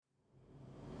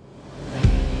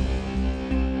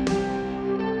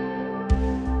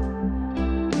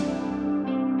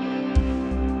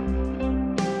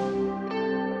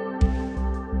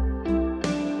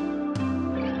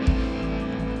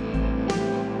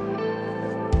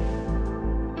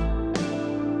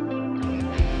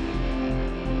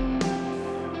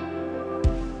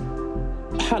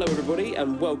Hello everybody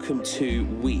and welcome to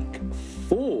week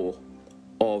 4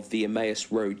 of the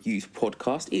Emmaus Road Youth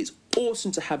Podcast. It's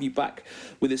awesome to have you back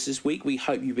with us this week. We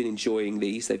hope you've been enjoying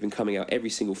these. They've been coming out every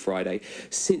single Friday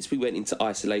since we went into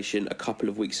isolation a couple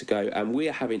of weeks ago, and we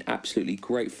are having absolutely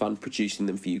great fun producing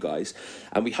them for you guys.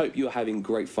 And we hope you're having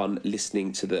great fun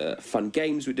listening to the fun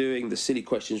games we're doing, the silly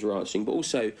questions we're answering, but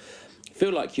also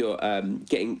feel like you're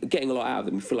getting a lot out of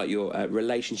them. You feel like your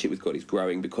relationship with God is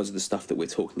growing because of the stuff that we're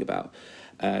talking about.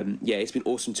 It's been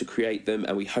awesome to create them,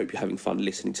 and we hope you're having fun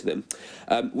listening to them.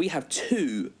 We have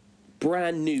 2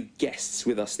 brand new guests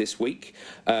with us this week.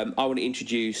 I want to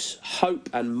introduce Hope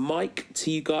and Mike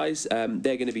to you guys. They're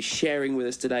going to be sharing with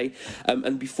us today.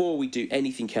 And before we do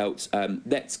anything else,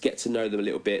 let's get to know them a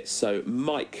little bit. So,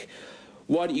 Mike,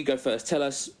 why don't you go first? Tell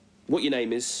us what your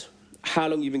name is, how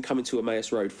long you've been coming to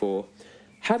Emmaus Road for,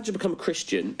 how did you become a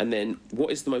Christian, and then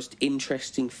what is the most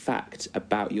interesting fact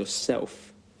about yourself?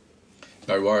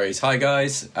 No worries. Hi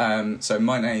guys. So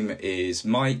my name is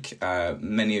Mike.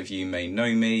 Many of you may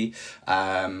know me.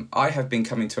 I have been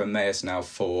coming to Emmaus now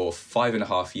for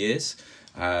 5.5 years.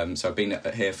 So I've been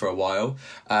here for a while.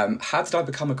 How did I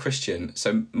become a Christian?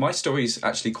 So my story is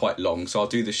actually quite long, so I'll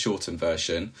do the shortened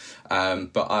version.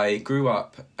 But I grew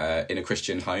up in a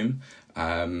Christian home,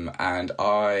 and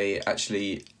I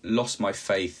actually lost my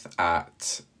faith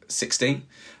at 16,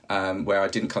 where I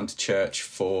didn't come to church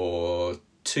for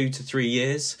 2 to 3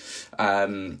 years,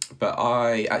 but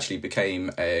I actually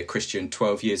became a Christian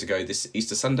 12 years ago this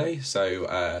Easter Sunday.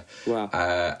 So Wow.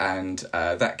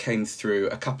 That came through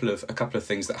a couple of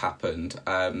things that happened.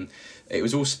 It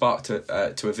was all sparked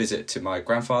to a visit to my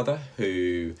grandfather,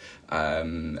 who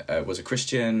was a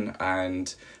Christian,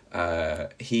 and I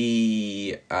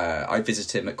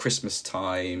visited him at Christmas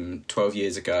time 12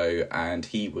 years ago, and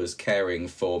he was caring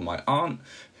for my aunt,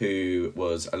 who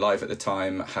was alive at the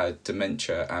time, had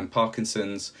dementia and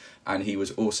Parkinson's, and he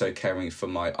was also caring for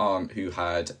my aunt, who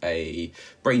had a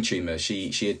brain tumour.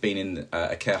 She had been in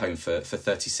a care home for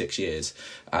 36 years,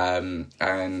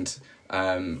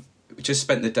 just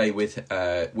spent the day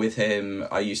with him.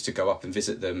 I used to go up and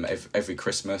visit them every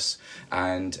Christmas,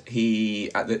 and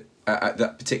he at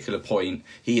that particular point,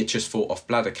 he had just fought off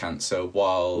bladder cancer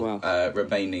while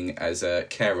remaining as a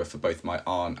carer for both my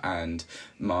aunt and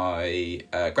my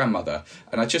grandmother.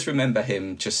 And I just remember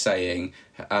him just saying,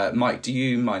 Mike, do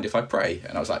you mind if I pray?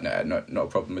 And I was like, no, not a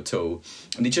problem at all.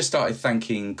 And he just started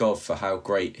thanking God for how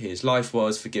great his life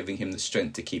was, for giving him the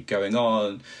strength to keep going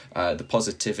on, the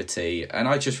positivity. And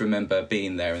I just remember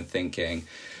being there and thinking,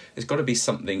 there's got to be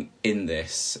something in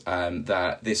this,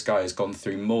 that this guy has gone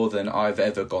through more than I've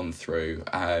ever gone through,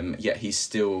 yet he's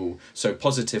still so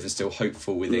positive and still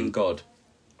hopeful within God.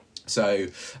 So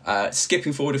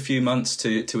skipping forward a few months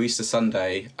to Easter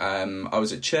Sunday, I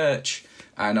was at church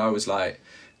and I was like,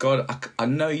 God, I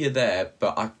know you're there,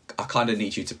 but I kind of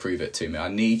need you to prove it to me. I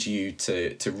need you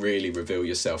to really reveal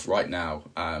yourself right now,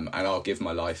 and I'll give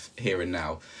my life here and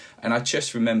now. And I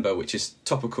just remember, which is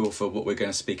topical for what we're going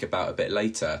to speak about a bit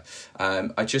later,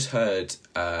 I just heard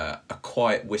a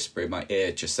quiet whisper in my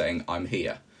ear just saying, I'm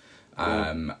here.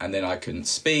 And then I couldn't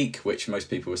speak, which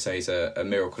most people would say is a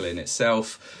miracle in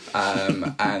itself.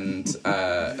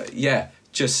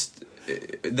 Just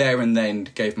there and then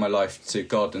gave my life to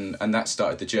God, and that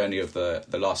started the journey of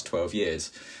the last 12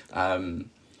 years.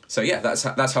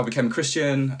 That's how I became a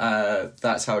Christian.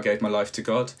 That's how I gave my life to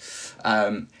God.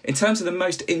 In terms of the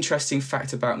most interesting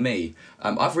fact about me,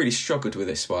 I've really struggled with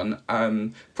this one.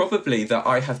 Probably that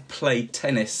I have played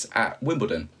tennis at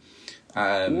Wimbledon.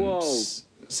 Whoa.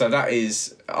 So that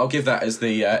is, I'll give that as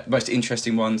the most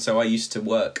interesting one. So I used to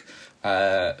work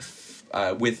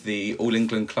with the All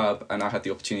England club, and I had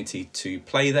the opportunity to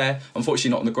play there.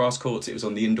 Unfortunately, not on the grass courts; it was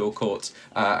on the indoor courts,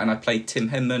 and I played Tim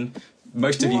Henman.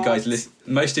 Most of you guys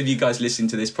listening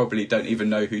to this probably don't even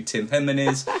know who Tim Henman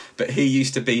is, but he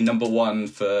used to be number 1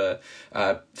 for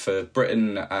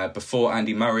Britain before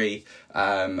Andy Murray,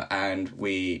 and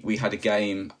we had a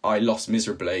game. I lost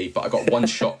miserably, but I got one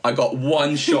shot. I got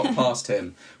one shot past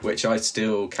him, which I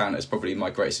still count as probably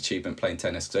my greatest achievement playing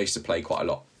tennis, because I used to play quite a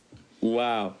lot.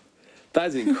 Wow, that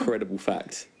is an incredible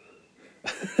fact.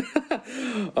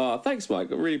 Thanks,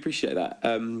 Mike. I really appreciate that.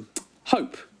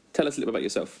 Hope, tell us a little bit about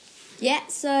yourself. Yeah,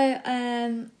 so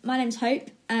my name's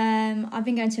Hope. I've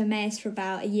been going to Emmaus for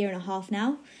about 1.5 years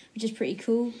now, which is pretty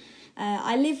cool.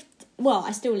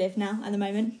 I still live now at the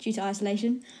moment due to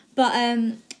isolation, but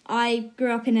I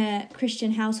grew up in a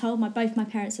Christian household. Both my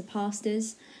parents are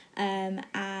pastors, so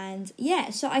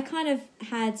I kind of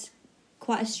had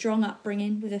quite a strong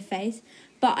upbringing with a faith,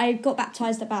 but I got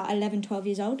baptised about 11, 12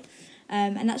 years old,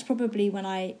 and that's probably when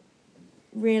I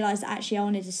realised that actually I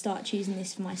wanted to start choosing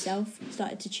this for myself.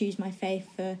 Started to choose my faith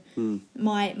for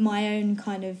my own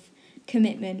kind of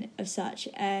commitment of such.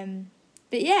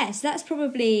 But yeah, so that's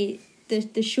probably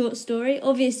the short story.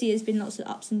 Obviously, there's been lots of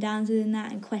ups and downs within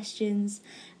that and questions,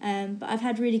 but I've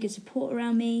had really good support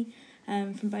around me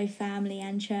from both family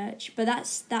and church. But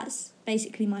that's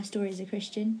basically my story as a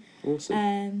Christian.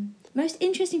 Awesome. Most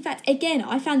interesting fact, again,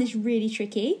 I found this really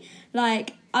tricky.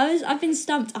 Like, I've been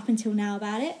stumped up until now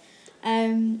about it.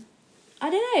 I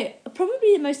don't know,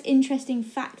 probably the most interesting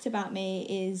fact about me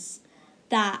is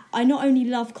that I not only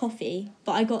love coffee,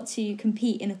 but I got to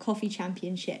compete in a coffee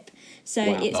championship. So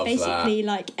Wow. it's Love basically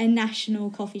like a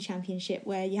national coffee championship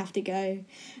where you have to go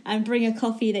and bring a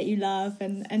coffee that you love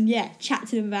and chat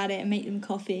to them about it and make them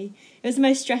coffee. It was the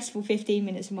most stressful 15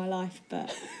 minutes of my life,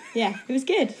 but yeah, it was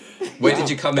good. Where Wow. did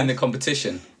you come in the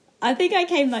competition? I think I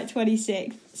came like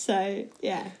 26th, so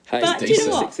yeah. Hey, But do you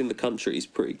know what? sixth in the country is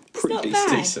pretty It's not decent.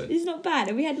 bad. Decent. It's not bad,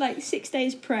 and we had like 6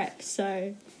 days prep,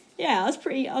 so yeah, I was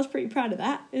pretty proud of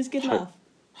that. It was a good laugh.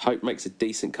 Hope makes a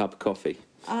decent cup of coffee.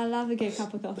 I love a good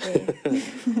cup of coffee.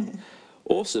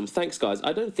 Awesome. Thanks, guys.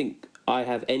 I don't think I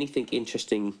have anything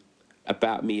interesting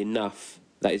about me enough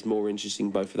that is more interesting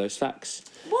than both of those facts.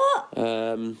 What?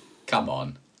 Come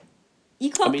on.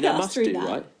 You can't I mean, put I us must through do, that.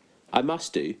 right? I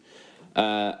must do.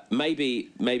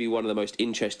 Maybe one of the most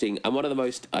interesting and one of the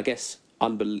most, I guess,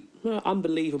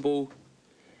 unbelievable.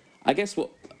 I guess what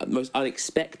most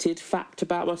unexpected fact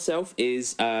about myself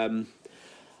is I'm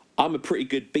a pretty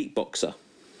good beatboxer.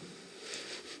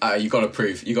 You got to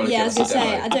prove. You got to Yeah, I give was us gonna a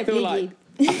say, demo. I don't feel believe like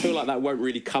you. I feel like that won't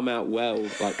really come out well,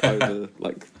 like over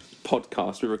like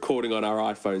podcast. We're recording on our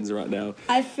iPhones right now.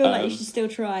 I feel like you should still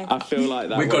try. I feel like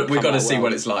that. we got won't come to out see well.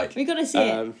 what it's like. We got to see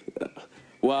it.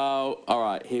 Well, all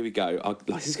right, here we go.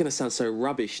 This is going to sound so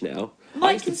rubbish now.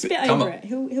 Mike can spit come over on. it.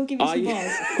 He'll give you some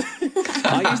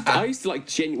bars. I used to like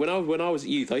when I was at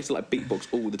youth. I used to like beatbox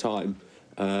all the time.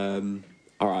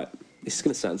 All right, this is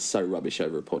going to sound so rubbish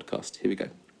over a podcast. Here we go.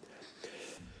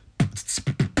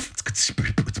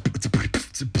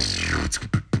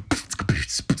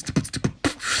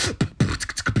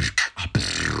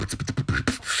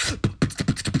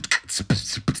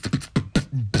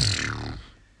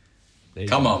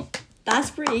 Come on.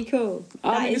 That's pretty cool.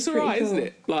 I That mean, is it's all pretty right, cool. isn't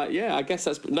it? Like, yeah, I guess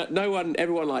that's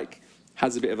everyone like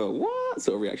has a bit of a what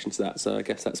sort of reaction to that. So I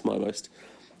guess that's my most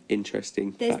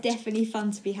interesting. There's fact. definitely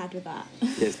fun to be had with that.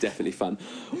 It's definitely fun.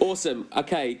 Awesome.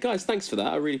 Okay, guys, thanks for that.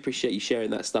 I really appreciate you sharing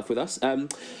that stuff with us.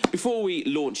 Before we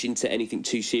launch into anything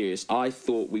too serious, I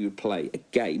thought we would play a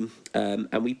game.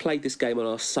 And we played this game on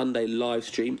our Sunday live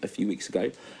stream a few weeks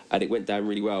ago, and it went down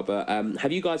really well. But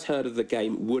have you guys heard of the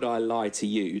game Would I Lie to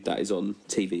You that is on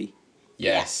TV?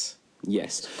 Yes.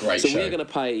 Yes. Great so show. we're going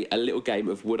to play a little game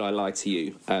of Would I Lie to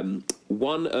You.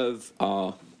 One of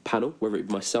our panel, whether it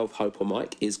be myself, Hope or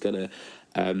Mike, is going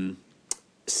to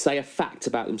say a fact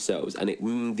about themselves,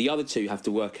 and the other two have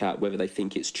to work out whether they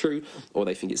think it's true or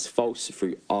they think it's false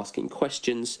through asking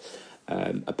questions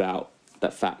about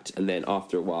that fact. And then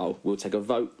after a while, we'll take a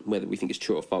vote whether we think it's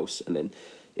true or false, and then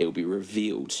it will be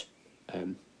revealed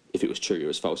if it was true or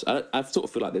it's false. I sort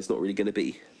of feel like there's not really going to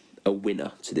be a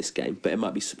winner to this game, but it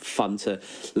might be fun to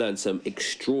learn some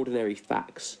extraordinary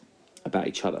facts about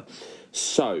each other.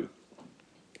 So,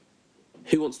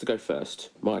 who wants to go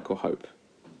first, Mike or Hope?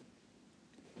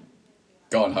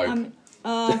 Go on, Hope. Okay.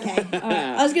 All right.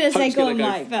 I was going to say Hope's go gonna on, go-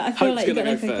 Mike, but I feel Hope's like you're gonna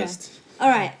going to go quicker. first. All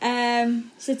right.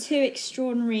 So 2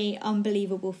 extraordinary,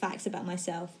 unbelievable facts about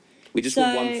myself. We just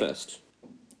want one So- first.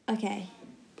 Okay.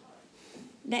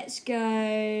 Let's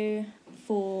go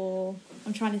for...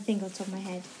 I'm trying to think off the top of my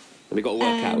head. And we've got to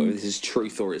work out whether this is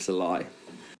truth or it's a lie.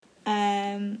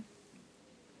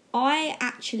 I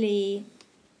actually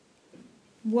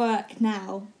work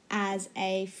now as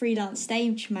a freelance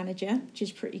stage manager, which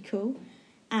is pretty cool.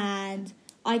 And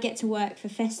I get to work for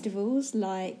festivals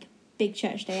like Big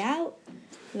Church Day Out,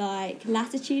 like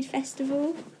Latitude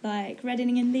Festival, like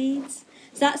Reading and Leeds.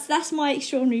 So that's my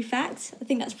extraordinary fact. I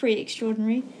think that's pretty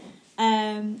extraordinary.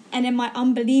 And then my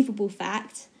unbelievable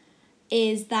fact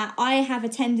is that I have a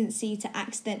tendency to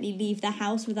accidentally leave the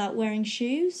house without wearing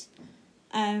shoes.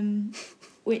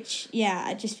 Which, yeah,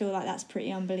 I just feel like that's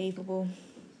pretty unbelievable.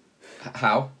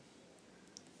 How?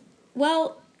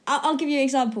 Well, I'll give you an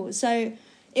example. So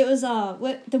it was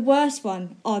the worst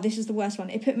one. Oh, this is the worst one.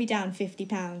 It put me down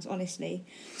 £50, honestly.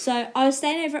 So I was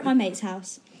staying over at my mate's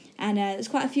house, and there's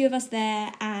quite a few of us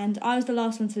there, and I was the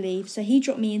last one to leave. So he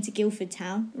dropped me into Guildford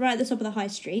Town, right at the top of the high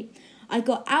street. I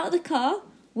got out of the car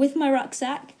with my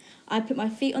rucksack. I put my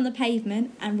feet on the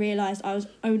pavement and realised I was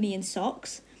only in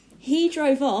socks. He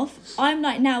drove off. I'm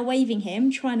like now waving him,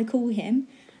 trying to call him,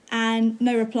 and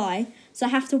no reply. So I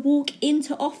have to walk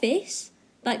into office,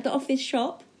 like the office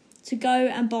shop, to go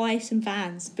and buy some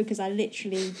Vans because I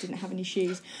literally didn't have any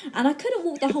shoes. And I couldn't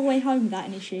walk the whole way home without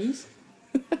any shoes.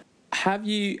 Have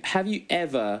you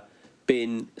ever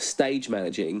been stage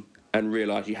managing and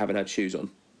realised you haven't had shoes on?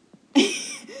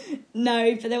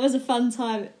 No, but there was a fun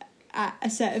time at a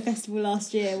certain festival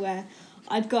last year where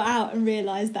I'd got out and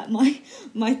realised that my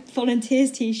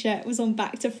volunteers t-shirt was on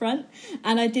back to front,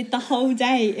 and I did the whole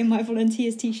day in my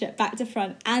volunteers t-shirt back to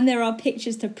front, and there are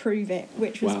pictures to prove it,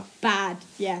 which was bad.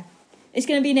 Yeah, it's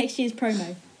going to be next year's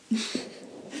promo.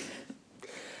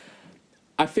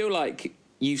 I feel like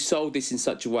you sold this in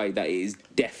such a way that it is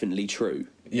definitely true.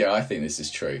 Yeah, I think this is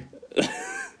true.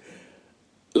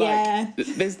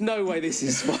 There's no way this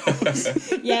is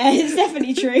false. Yeah, it's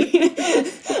definitely true.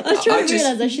 I was trying to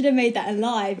realise I should have made that a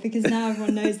lie, because now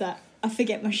everyone knows that I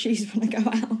forget my shoes when I go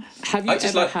out. Have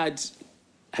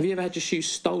you ever had your shoes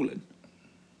stolen?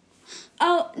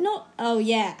 Oh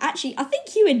yeah. Actually, I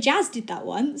think you and Jazz did that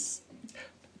once.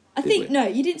 No,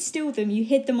 you didn't steal them. You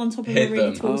hid them on top of a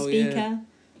really tall speaker.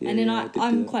 Yeah, and then I'm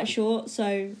that. quite short,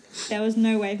 so there was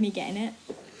no way of me getting it.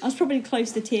 I was probably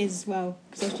close to tears as well,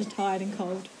 because I was just tired and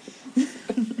cold.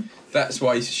 That's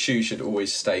why shoes should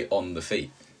always stay on the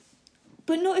feet.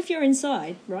 But not if you're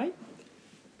inside, right?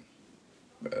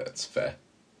 That's fair.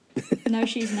 No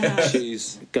shoes in the house.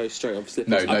 Shoes go straight on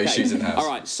slippers. No shoes in the house. All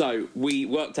right, so we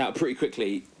worked out pretty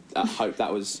quickly. I hope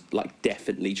that was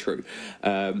definitely true.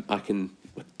 I can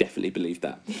definitely believe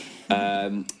that.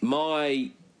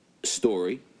 My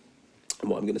story,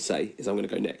 and what I'm going to say is I'm going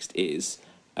to go next, is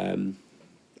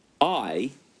I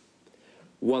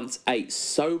once ate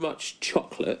so much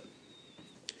chocolate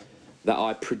that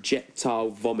I projectile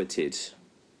vomited.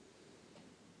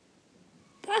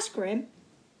 That's grim.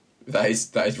 That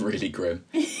is really grim.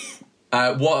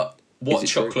 What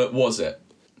chocolate was it?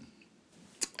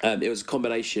 It was a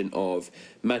combination of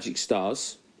Magic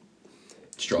Stars,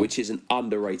 Strong. which is an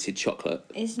underrated chocolate.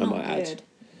 It's I not might good. add.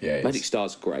 Yeah, it Magic is.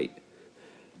 Stars great.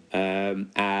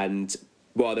 And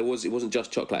well, it wasn't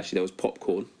just chocolate actually. There was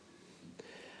popcorn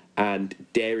and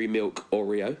Dairy Milk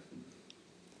Oreo.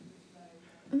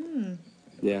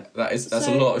 Yeah, That's a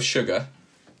So- lot of sugar.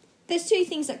 There's two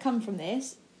things that come from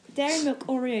this. Dairy Milk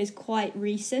Oreo is quite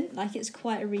recent, like it's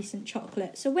quite a recent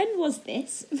chocolate. So when was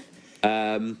this?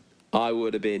 I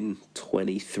would have been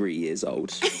 23 years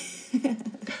old.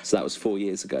 So that was 4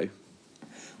 years ago.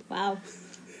 Wow.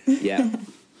 Yeah.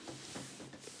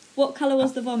 What colour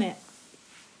was the vomit?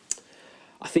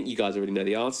 I think you guys already know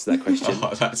the answer to that question.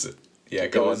 Oh, that's it. Yeah,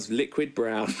 It go on. was liquid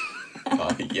brown.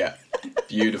 Oh, yeah,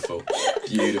 beautiful.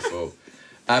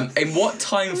 In what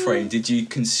time frame did you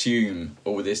consume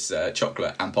all this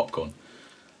chocolate and popcorn?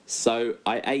 So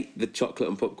I ate the chocolate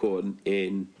and popcorn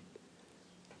in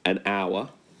an hour,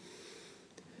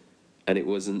 and it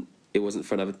wasn't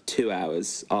for another 2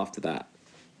 hours after that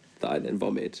I then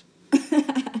vomited.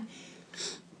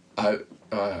 Oh,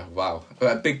 wow.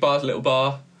 Big bar, little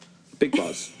bar. Big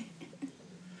buzz.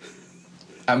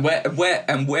 And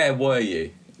where were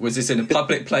you? Was this in a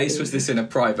public place? Was this in a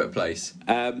private place?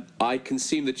 I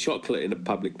consumed the chocolate in a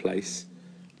public place,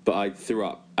 but I threw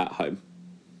up at home.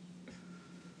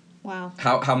 Wow.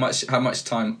 How much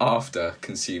time after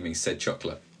consuming said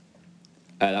chocolate?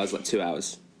 That was like 2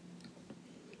 hours.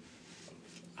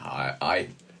 I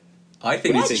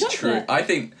think Why this is true. chocolate? I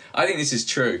think this is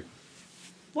true.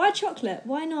 Why chocolate?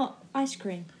 Why not ice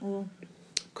cream? Or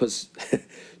Because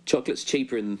chocolate's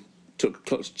cheaper than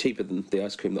the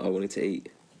ice cream that I wanted to eat.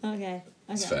 okay.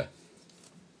 That's fair.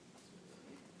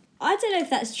 I don't know if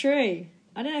that's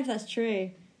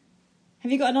true.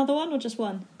 Have you got another one or just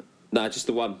one? No, just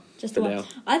the one. Just for the one. now.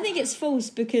 I think it's false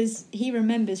because he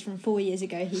remembers from 4 years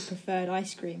ago he preferred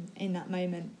ice cream in that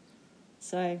moment.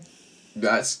 So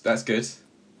That's good.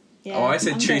 yeah. I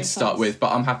said I'm true going to start false. with,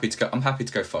 but I'm happy to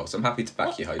go false. I'm happy to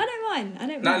back you, Hope. I don't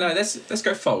mind. No, let's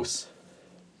go false.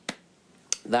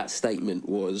 That statement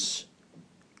was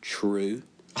true.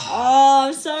 Oh,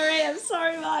 I'm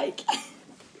sorry, Mike.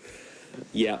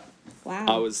 Yeah. Wow.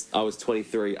 I was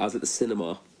 23. I was at the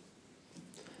cinema.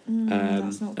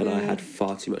 That's not and I good. had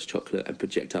far too much chocolate and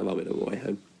projectile vomit on the way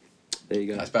home. There you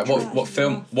go. That's bad. That's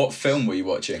What film were you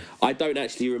watching? I don't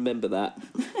actually remember that.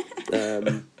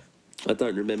 I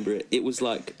don't remember it. It was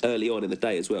like early on in the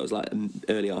day as well. It was like an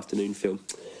early afternoon film.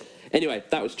 Anyway,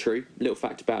 that was true. Little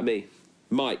fact about me.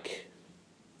 Mike,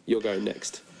 you're going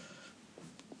next.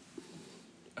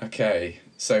 Okay,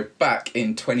 so back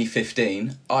in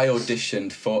 2015, I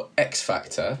auditioned for X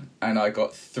Factor and I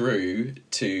got through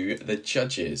to the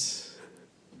judges.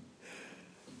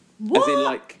 What? As in,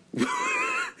 like,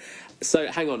 So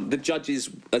hang on, the judges,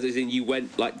 as in you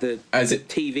went like the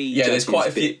TV. Yeah, there's quite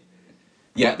a few.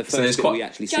 Yeah, like the first so there's bit we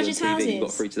actually see on Judges' TV. You got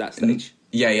houses? through to that stage.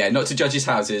 Yeah, not to judges'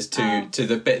 houses, to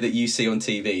the bit that you see on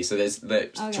TV. So there's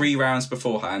Okay. 3 rounds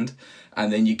beforehand,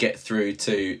 and then you get through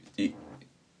to you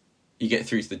get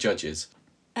through to the judges.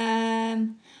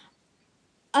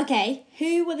 Okay,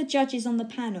 who were the judges on the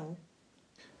panel?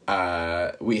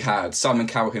 We had Simon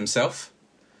Cowell himself.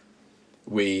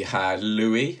 We had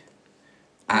Louis,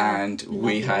 and we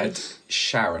lovely. had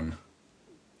Sharon,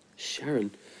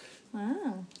 Sharon,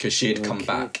 Wow. because she had come Okay.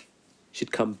 back.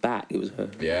 she'd come back. It was her.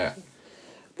 Yeah.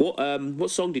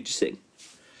 What song did you sing?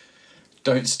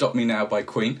 Don't Stop Me Now by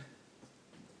Queen.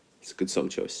 It's a good song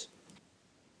choice.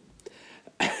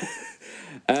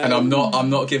 And I'm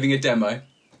not giving a demo.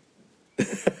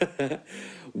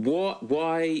 What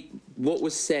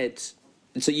was said?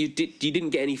 So you didn't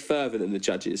get any further than the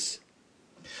judges.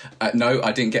 No,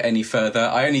 I didn't get any further.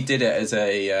 I only did it as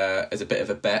a bit of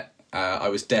a bet. I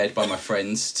was dared by my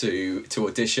friends to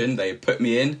audition. They put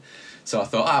me in, so I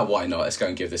thought, why not? Let's go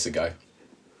and give this a go.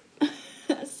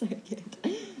 That's so good.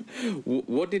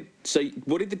 What did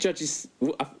the judges?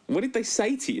 What did they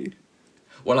say to you?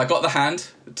 Well, I got the hand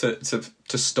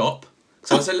to stop.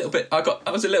 So I was a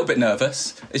little bit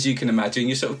nervous, as you can imagine.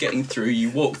 You're sort of getting through. You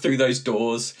walk through those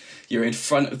doors. You're in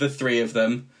front of the 3 of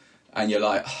them, and you're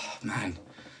like, oh man,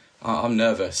 I'm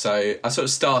nervous. So I sort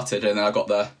of started, and then I got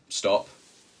the stop.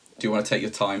 Do you want to take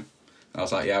your time? And I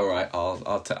was like, yeah, all right,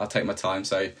 I'll take my time.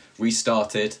 So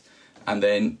restarted, and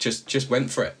then just went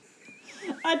for it.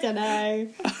 I don't know.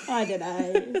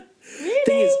 Thing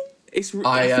Really? is,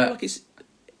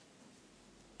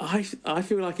 I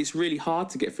feel like it's really hard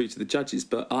to get through to the judges,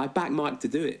 but I back Mike to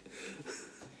do it.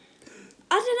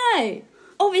 I don't know.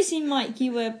 Obviously, Mike,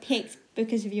 you were picked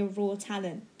because of your raw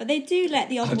talent, but they do let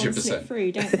the other ones slip 100%.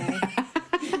 through, don't they?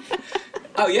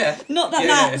 Oh yeah. Not that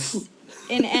Yeah. that's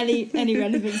in any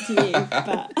relevance to you,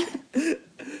 but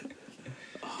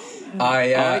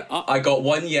I got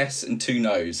 1 yes and 2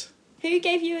 no's. who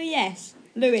gave you a yes?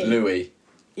 Louis. Louis.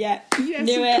 Yeah. Yes,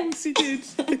 Knew of it. course he did.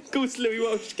 Of course, Louis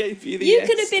Welsh gave you the You yes.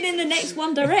 could have been in the next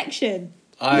One Direction.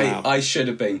 Wow. I should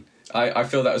have been. I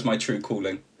feel that was my true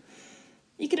calling.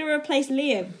 You could have replaced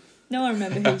Liam. No one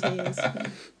remembers who he is.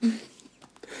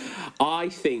 I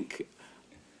think.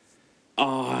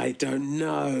 I don't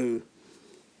know.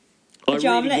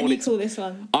 Joe, I'm letting want you it call this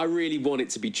one. I really want it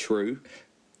to be true.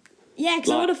 Yeah,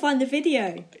 because I Like- want to find the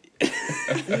video. I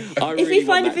If really we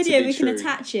find a want that to video, be we can true.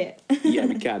 attach it. Yeah,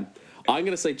 we can. I'm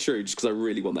going to say true just because I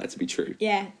really want that to be true.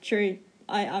 Yeah, true.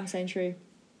 I'm saying true.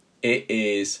 It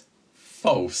is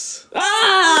false.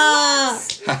 Ah!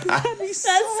 That's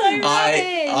so rubbish.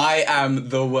 I am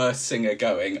the worst singer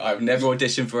going. I've never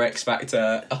auditioned for X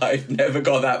Factor. I've never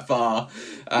got that far.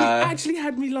 You actually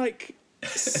had me like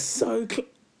so.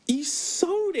 You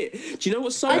sold it. Do you know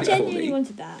what sold I it for genuinely me?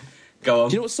 wanted that. Go on.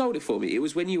 Do you know what sold it for me? It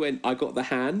was when you went, I got the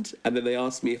hand, and then they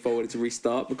asked me if I wanted to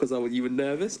restart because you were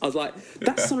nervous. I was like,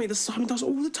 that's something that Simon does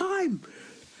all the time.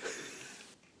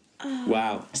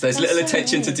 Wow. So there's That's little so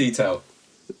attention to weird. detail.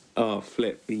 Oh,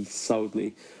 flip. He sold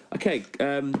me. Okay,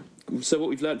 so what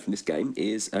we've learned from this game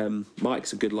is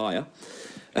Mike's a good liar.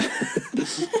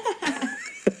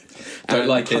 Don't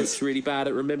like Hope's it. really bad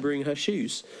at remembering her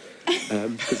shoes.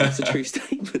 Because that's a true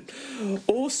statement.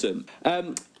 Awesome.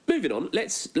 Moving on,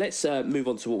 let's move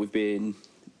on to what we're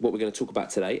going to talk about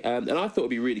today. And I thought it'd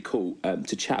be really cool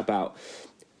to chat about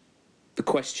the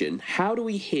question: how do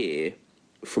we hear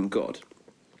from God?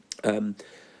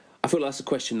 I feel like that's a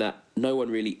question that no one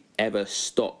really ever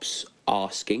stops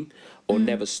asking or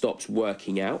never stops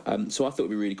working out. So I thought it'd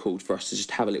be really cool for us to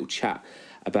just have a little chat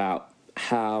about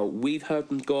how we've heard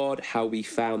from God, how we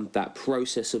found that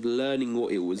process of learning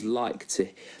what it was like to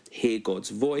hear God's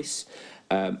voice,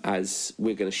 as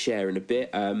we're going to share in a bit.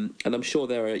 And I'm sure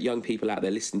there are young people out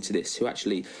there listening to this who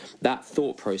actually, that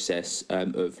thought process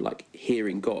of like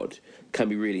hearing God can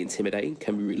be really intimidating,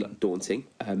 can be really like, daunting.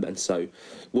 And so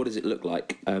what does it look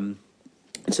like? And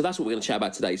so that's what we're going to chat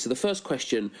about today. So the first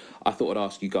question I thought I'd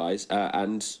ask you guys,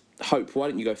 and Hope, why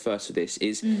don't you go first with this,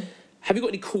 is have you got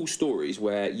any cool stories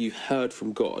where you heard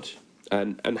from God,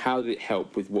 and how did it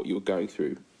help with what you were going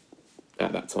through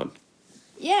at that time?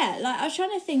 Yeah, like I was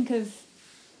trying to think of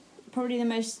probably the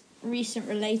most recent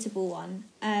relatable one,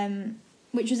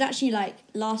 which was actually like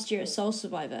last year at Soul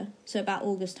Survivor, so about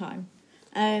August time.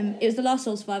 It was the last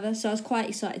Soul Survivor, so I was quite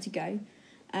excited to go.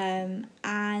 And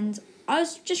I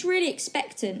was just really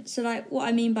expectant. So like what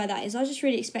I mean by that is I was just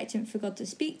really expectant for God to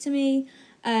speak to me,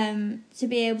 to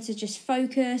be able to just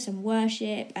focus and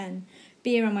worship and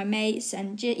be around my mates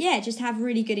and just have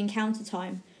really good encounter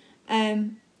time.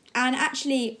 And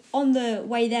actually, on the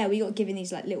way there, we got given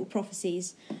these like little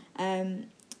prophecies, and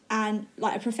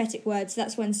like a prophetic word. So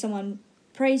that's when someone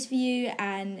prays for you,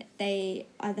 and they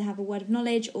either have a word of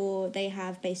knowledge, or they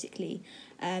have basically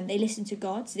they listen to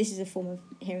God. So this is a form of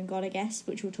hearing God, I guess,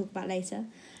 which we'll talk about later,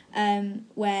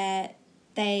 where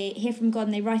they hear from God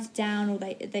and they write it down, or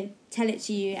they tell it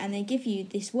to you, and they give you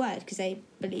this word because they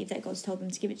believe that God's told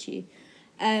them to give it to you.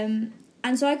 And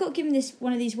so I got given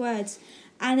one of these words,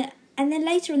 and then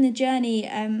later on the journey,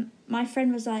 my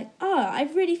friend was like, "Oh, I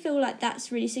really feel like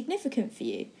that's really significant for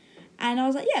you," and I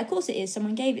was like, "Yeah, of course it is.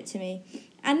 Someone gave it to me,"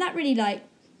 and that really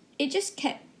it just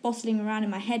kept bottling around in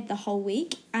my head the whole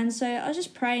week, and so I was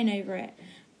just praying over it,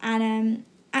 and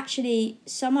actually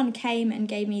someone came and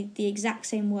gave me the exact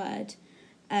same word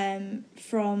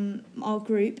from our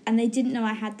group, and they didn't know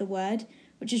I had the word,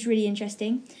 which is really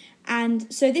interesting.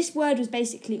 And so this word was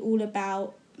basically all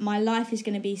about my life is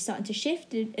going to be starting to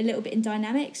shift a little bit in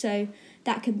dynamic. So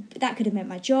that could have meant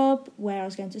my job, where I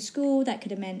was going to school. That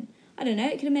could have meant, I don't know,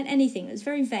 it could have meant anything. It was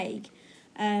very vague.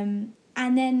 And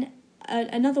then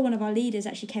another one of our leaders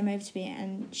actually came over to me,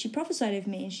 and she prophesied over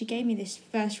me, and she gave me this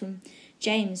verse from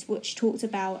James, which talked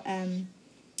about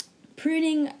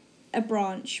pruning a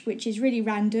branch, which is really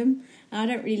random, and I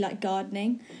don't really like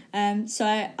gardening. So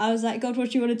I was like, God,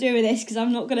 what do you want to do with this? Because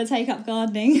I'm not going to take up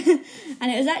gardening.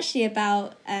 And it was actually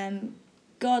about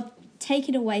God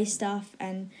taking away stuff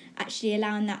and actually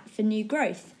allowing that for new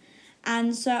growth.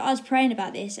 And so I was praying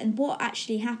about this, and what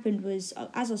actually happened was,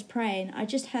 as I was praying, I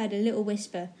just heard a little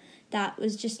whisper that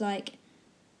was just like,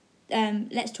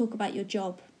 let's talk about your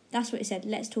job. That's what it said,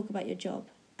 let's talk about your job.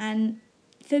 And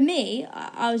for me,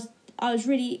 I was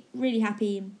really, really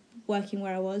happy working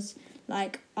where I was.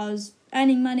 Like, I was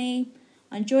earning money,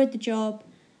 I enjoyed the job,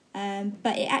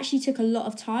 but it actually took a lot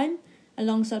of time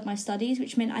alongside my studies,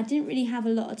 which meant I didn't really have a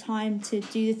lot of time to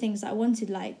do the things that I wanted,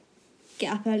 like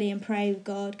get up early and pray with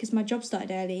God, because my job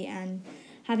started early, and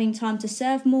having time to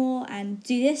serve more and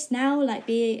do this now, like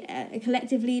be a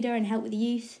collective leader and help with the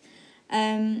youth.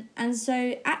 And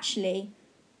so actually,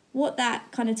 what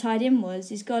that kind of tied in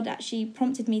is God actually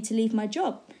prompted me to leave my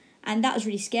job. And that was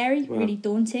really scary, wow, really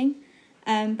daunting.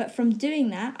 But from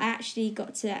doing that, I actually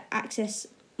got to access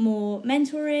more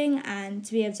mentoring and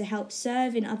to be able to help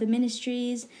serve in other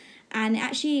ministries. And it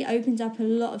actually opened up a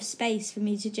lot of space for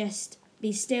me to just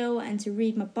be still and to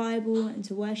read my Bible and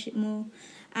to worship more.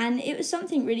 And it was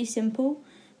something really simple,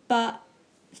 but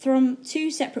from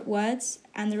 2 separate words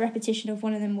and the repetition of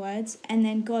one of them words, and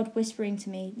then God whispering to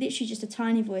me, literally just a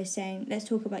tiny voice saying, let's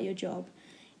talk about your job,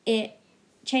 it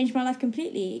changed my life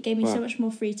completely. It gave me so much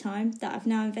more free time that I've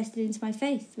now invested into my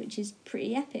faith, which is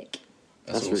pretty epic.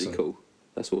 That's awesome. Really cool.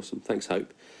 That's awesome. Thanks,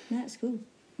 Hope. That's cool.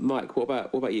 Mike, what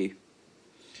about you?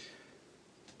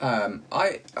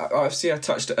 I obviously I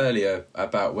touched earlier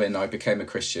about when I became a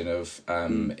Christian of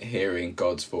hearing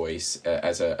God's voice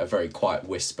as a very quiet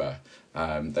whisper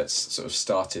that's sort of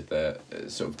started the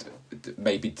sort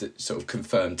of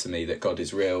confirmed to me that God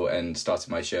is real and started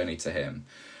my journey to Him.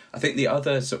 I think the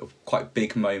other sort of quite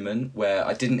big moment where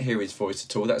I didn't hear His voice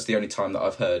at all, that's the only time that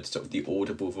I've heard sort of the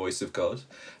audible voice of God,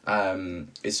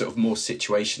 is sort of more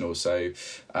situational. So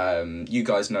you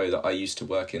guys know that I used to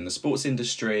work in the sports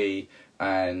industry,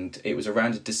 and it was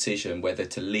around a decision whether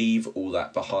to leave all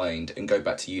that behind and go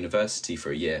back to university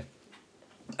for a year.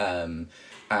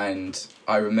 And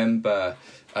I remember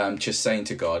just saying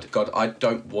to God, I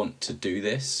don't want to do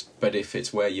this, but if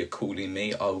it's where you're calling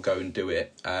me, I'll go and do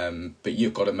it. But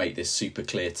you've got to make this super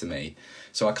clear to me.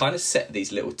 So I kind of set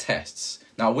these little tests.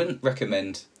 Now, I wouldn't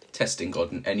recommend testing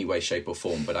God in any way, shape or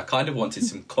form, but I kind of wanted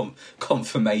some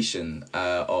confirmation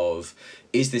of,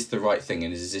 is this the right thing,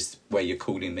 and is this where you're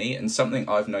calling me? And something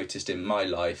I've noticed in my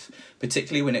life,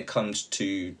 particularly when it comes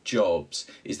to jobs,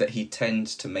 is that He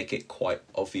tends to make it quite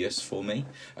obvious for me.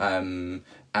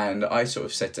 And I sort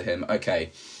of said to Him,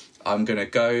 okay, I'm going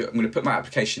to put my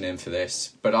application in for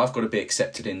this, but I've got to be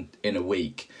accepted in a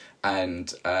week.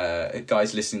 And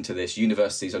guys listening to this,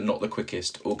 universities are not the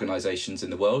quickest organisations in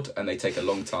the world, and they take a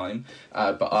long time.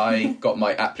 But I got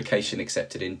my application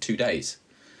accepted in 2 days.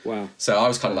 Wow. So I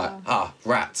was kind of like,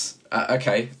 rats.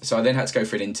 Okay. So I then had to go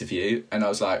for an interview, and I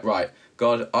was like, right,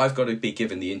 God, I've got to be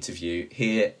given the interview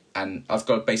here, and I've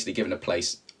got basically given a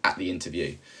place at the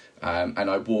interview. And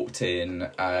I walked in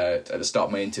at the start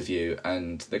of my interview,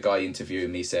 and the guy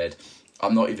interviewing me said,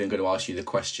 I'm not even going to ask you the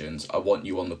questions. I want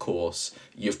you on the course.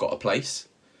 You've got a place.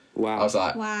 Wow. I was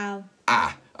like, wow.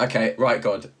 Okay, right,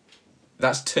 God.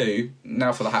 That's 2.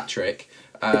 Now for the hat trick.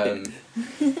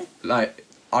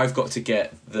 I've got to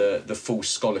get the full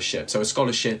scholarship. So a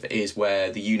scholarship is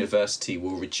where the university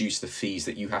will reduce the fees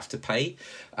that you have to pay,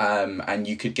 and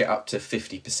you could get up to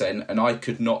 50%. And I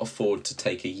could not afford to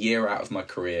take a year out of my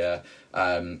career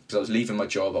because I was leaving my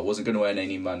job. I wasn't going to earn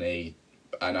any money,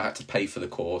 and I had to pay for the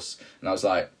course. And I was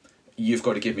like, you've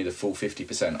got to give me the full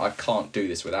 50%. I can't do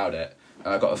this without it.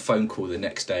 And I got a phone call the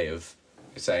next day of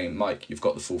saying, Mike, you've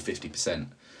got the full 50%.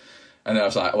 And then I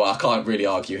was like, well, I can't really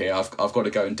argue here. I've got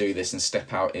to go and do this and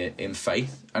step out in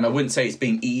faith. And I wouldn't say it's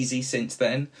been easy since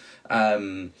then,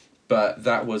 but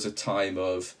that was a time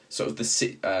of sort of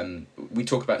we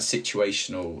talk about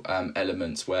situational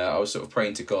elements where I was sort of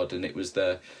praying to God, and it was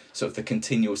the sort of the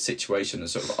continual situation and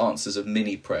sort of answers of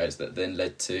mini prayers that then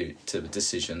led to the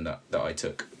decision that I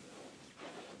took.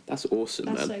 That's awesome,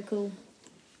 man. That's so cool.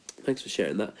 Thanks for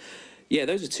sharing that. Yeah,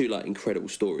 those are two like incredible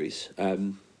stories.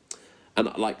 And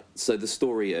like, so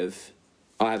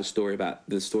I have a story about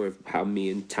the story of how me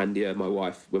and Tandia, my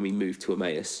wife, when we moved to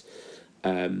Emmaus,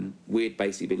 we had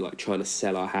basically been like trying to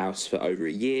sell our house for over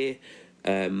a year.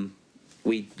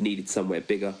 We needed somewhere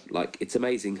bigger. Like, it's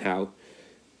amazing how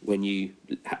when you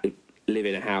live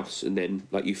in a house and then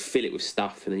like you fill it with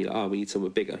stuff and then you're like, oh, we need somewhere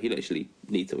bigger. You don't actually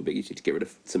need somewhere bigger. You need to get rid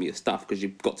of some of your stuff because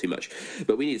you've got too much.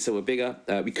 But we needed somewhere bigger.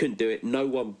 We couldn't do it. No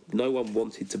one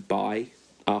wanted to buy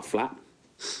our flat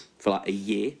for like a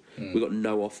year. We got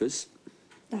no offers.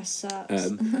 That sucks.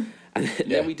 And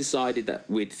then we decided that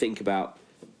we'd think about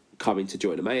coming to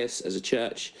join Emmaus as a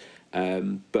church,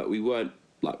 but we weren't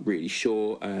like really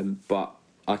sure. But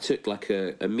I took like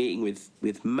a meeting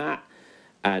with Matt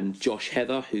and Josh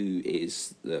Heather, who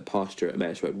is the pastor at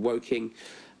Emmaus Road Woking,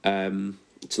 to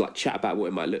like chat about what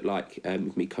it might look like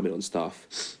with me coming on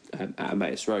staff at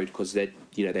Emmaus Road, because they'd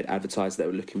advertised they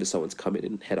were looking for someone to come in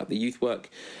and head up the youth work.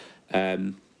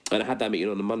 And I had that meeting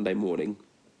on a Monday morning,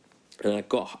 and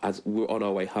as we were on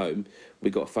our way home, we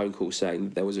got a phone call saying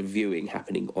there was a viewing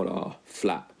happening on our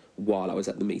flat while I was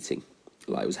at the meeting.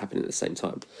 Like, it was happening at the same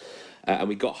time. And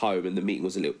we got home and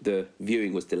the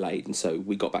viewing was delayed, and so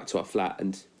we got back to our flat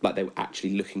and like they were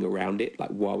actually looking around it like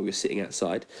while we were sitting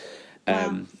outside.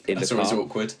 In That's the car. always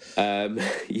awkward.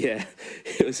 Yeah,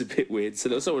 it was a bit weird. So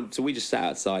there was someone. So we just sat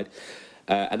outside.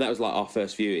 And that was like our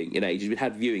first viewing in ages. We'd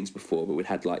had viewings before, but we'd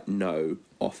had like no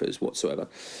offers whatsoever.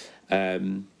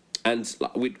 And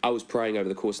like, I was praying over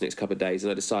the course of the next couple of days,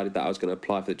 and I decided that I was going to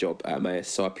apply for the job at Emmaus.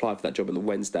 So I applied for that job on the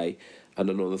Wednesday, and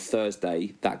then on the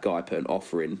Thursday, that guy put an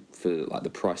offer in for like the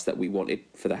price that we wanted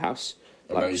for the house,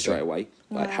 like Amazing. straight away.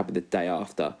 Like happened the day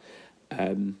after.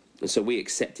 And so we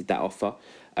accepted that offer.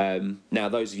 Now,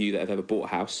 those of you that have ever bought a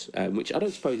house, which I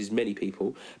don't suppose is many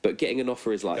people, but getting an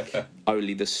offer is like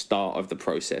only the start of the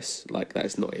process. Like,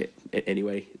 that's not it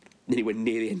anywhere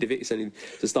near the end of it. It's only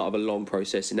the start of a long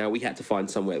process. And now we had to find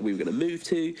somewhere we were going to move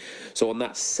to. So on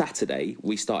that Saturday,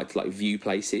 we started to like view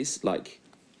places like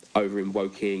over in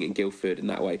Woking and Guildford and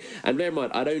that way. And bear in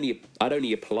mind, I'd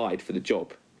only applied for the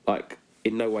job. Like,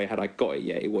 in no way had I got it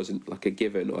yet. It wasn't like a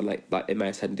given, or like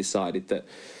Emmaus hadn't decided that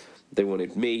they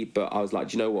wanted me. But I was like,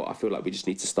 do you know what? I feel like we just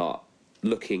need to start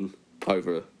looking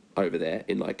over there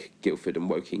in like Guildford and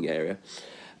Woking area.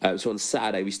 So on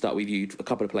Saturday we viewed a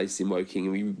couple of places in Woking,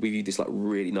 and we viewed this like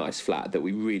really nice flat that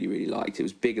we really, really liked. It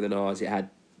was bigger than ours. It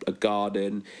had a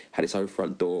garden, had its own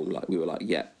front door. Like, we were like,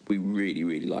 yeah, we really,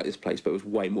 really like this place, but it was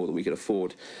way more than we could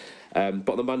afford. But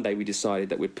on the Monday we decided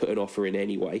that we'd put an offer in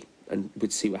anyway, and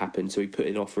we'd see what happened. So we put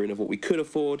an offer in of what we could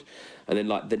afford, and then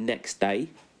like the next day,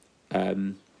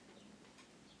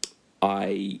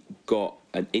 I got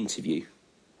an interview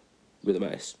with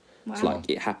Emmaus. Wow. It's like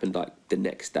it happened like the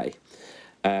next day.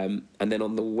 And then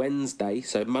on the Wednesday,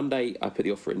 so Monday I put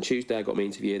the offer in, Tuesday I got my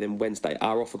interview, and then Wednesday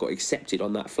our offer got accepted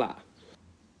on that flat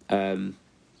for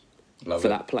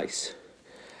that place.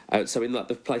 So in like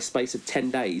the space of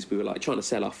 10 days, we were like trying to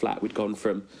sell our flat. We'd gone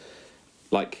from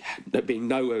like being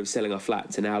nowhere selling our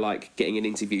flat to now like getting an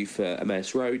interview for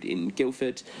Emmaus Road in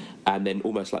Guildford, and then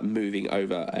almost like moving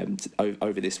over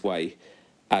over this way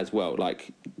as well.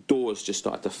 Like, doors just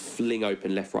started to fling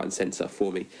open left, right and centre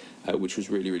for me, which was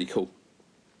really, really cool.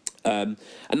 And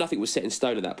nothing was set in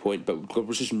stone at that point, but God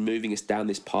was just moving us down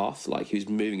this path. Like, he was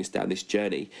moving us down this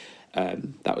journey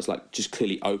that was like just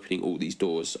clearly opening all these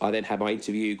doors. I then had my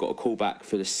interview, got a call back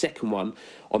for the second one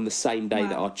on the same day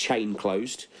that our chain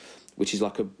closed, which is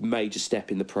like a major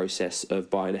step in the process of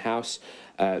buying a house.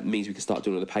 Means we can start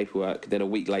doing all the paperwork. Then a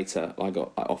week later, I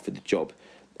offered the job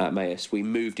at Emmaus. We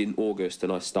moved in August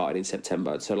and I started in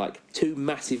September. So like two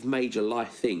massive major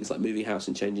life things, like moving house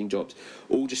and changing jobs,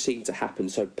 all just seemed to happen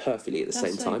so perfectly at the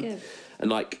same time. Good. And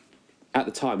like at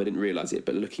the time I didn't realise it,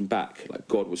 but looking back, like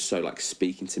God was so like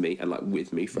speaking to me and like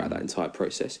with me throughout that entire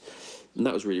process. And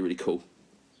that was really, really cool.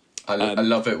 I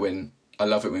love it when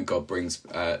God brings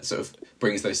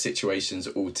brings those situations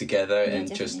all together, and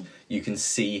definitely. just you can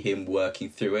see him working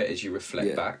through it as you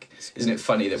reflect back. It's Isn't it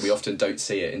funny that we often don't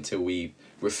see it until we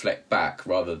reflect back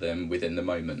rather than within the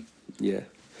moment? Yeah.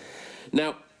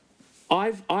 Now,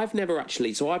 I've never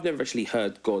actually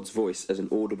heard God's voice as an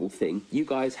audible thing. You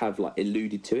guys have like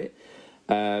alluded to it,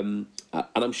 and I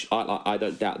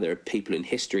don't doubt there are people in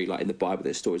history, like in the Bible,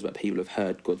 there's stories about people who've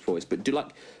heard God's voice. But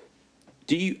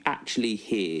do you actually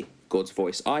hear God's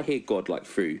voice? I hear God like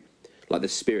through like the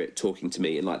Spirit talking to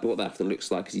me, and like what that often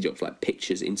looks like is he drops like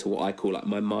pictures into what I call like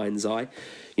my mind's eye.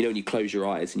 You know, when you close your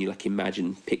eyes and you like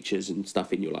imagine pictures and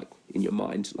stuff in your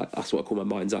mind, like that's what I call my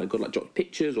mind's eye. And God like drops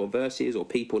pictures or verses or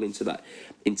people into that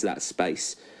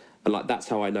space, and like that's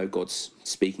how I know God's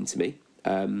speaking to me.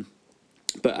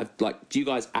 But do you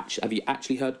guys have you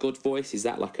actually heard God's voice? Is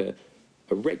that like a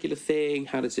regular thing?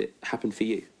 How does it happen for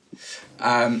you?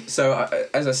 As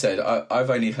I said, I've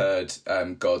only heard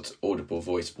God's audible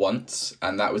voice once,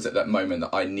 and that was at that moment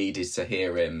that I needed to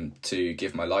hear him to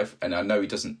give my life. And I know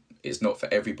it's not for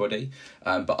everybody,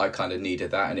 but I kind of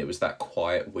needed that, and it was that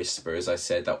quiet whisper, as I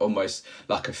said, that almost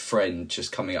like a friend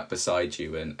just coming up beside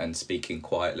you and speaking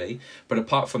quietly. But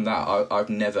apart from that, I've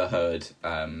never heard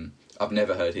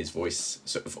his voice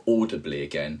sort of audibly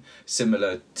again.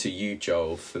 Similar to you,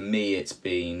 Joel, for me it's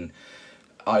been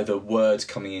either words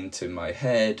coming into my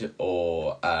head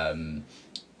or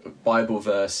Bible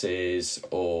verses,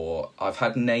 or I've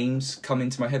had names come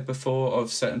into my head before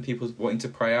of certain people wanting to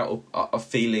pray out, or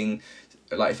feeling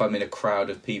like if I'm in a crowd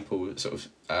of people, sort of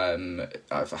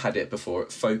I've had it before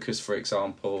at Focus, for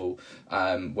example,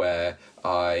 where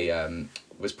I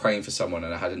was praying for someone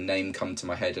and I had a name come to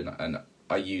my head and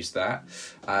I use that,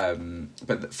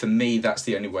 but for me that's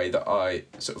the only way that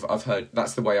I've heard.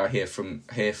 That's the way I hear from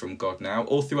God now,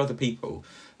 or through other people.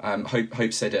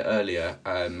 Hope said it earlier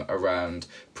around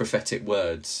prophetic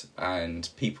words and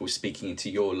people speaking into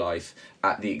your life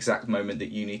at the exact moment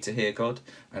that you need to hear God,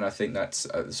 and I think that's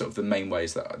sort of the main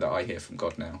ways that I hear from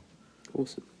God now.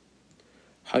 Awesome.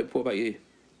 Hope, what about you?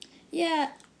 Yeah,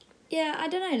 I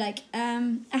don't know, like,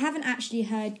 I haven't actually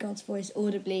heard God's voice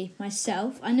audibly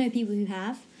myself. I know people who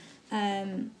have,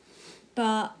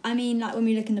 but, I mean, like, when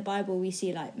we look in the Bible, we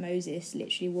see, like, Moses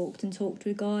literally walked and talked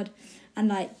with God, and,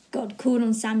 like, God called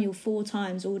on Samuel 4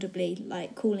 times audibly,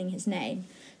 like, calling his name.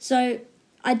 So,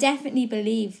 I definitely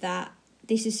believe that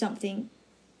this is something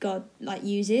God, like,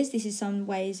 uses. This is some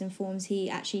ways and forms he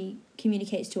actually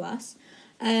communicates to us.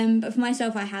 But for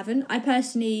myself, I haven't. I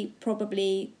personally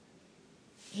probably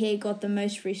hear God the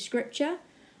most through scripture,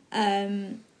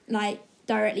 like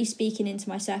directly speaking into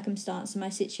my circumstance and my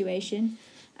situation.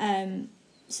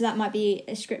 So that might be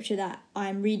a scripture that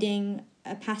I'm reading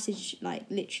a passage, like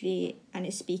literally, and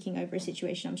it's speaking over a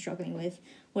situation I'm struggling with,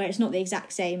 where it's not the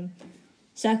exact same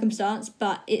circumstance,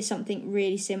 but it's something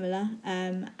really similar,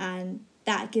 and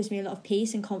that gives me a lot of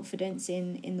peace and confidence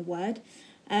in the word.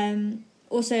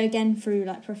 Also, again, through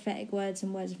like prophetic words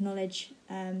and words of knowledge,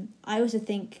 I also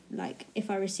think, like, if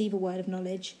I receive a word of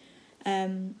knowledge,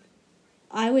 I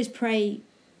always pray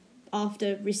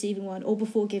after receiving one or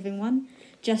before giving one,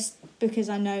 just because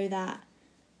I know that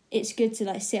it's good to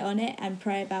like sit on it and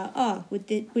pray about,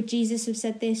 would Jesus have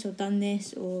said this or done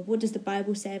this, or what does the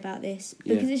Bible say about this?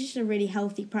 Because it's just a really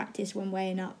healthy practice when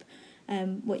weighing up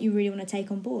what you really want to take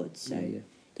on board. So,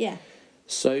 yeah.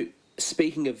 So,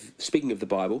 speaking of the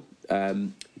Bible,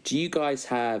 do you guys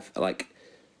have like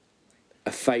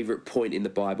a favourite point in the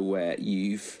Bible where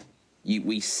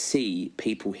we see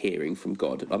people hearing from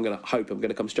God? I'm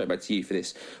gonna come straight back to you for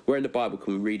this. Where in the Bible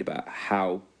can we read about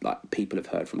how like people have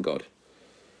heard from God?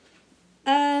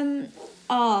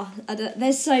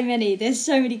 There's so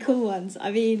many cool ones.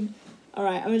 I mean, all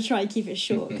right, I'm gonna try and keep it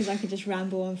short because I could just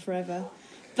ramble on forever.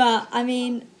 But I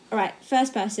mean, all right,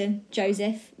 first person,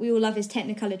 Joseph. We all love his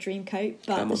Technicolor Dreamcoat,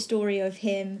 but the story of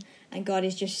him and God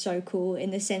is just so cool in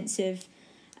the sense of,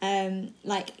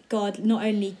 like, God not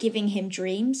only giving him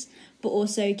dreams, but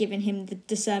also giving him the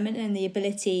discernment and the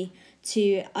ability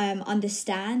to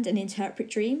understand and interpret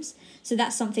dreams. So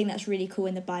that's something that's really cool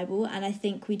in the Bible, and I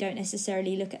think we don't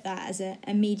necessarily look at that as a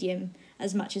medium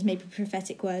as much as maybe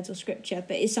prophetic words or scripture,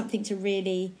 but it's something to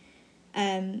really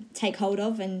take hold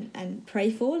of and pray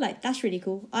for. Like, that's really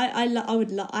cool.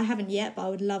 I haven't yet, but I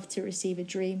would love to receive a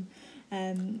dream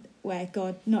where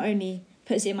God not only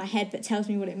puts it in my head but tells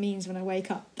me what it means when I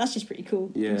wake up. That's just pretty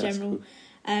cool in general.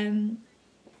 Cool.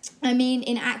 I mean,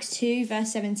 in Acts 2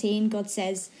 verse 17, God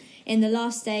says, "In the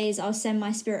last days I'll send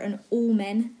my spirit on all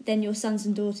men, then your sons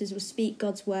and daughters will speak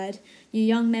God's word, your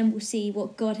young men will see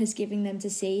what God has given them to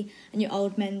see, and your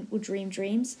old men will dream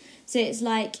dreams." So it's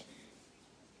like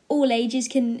all ages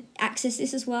can access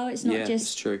this as well. It's not Yeah, just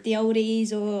it's true. the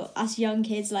oldies or us young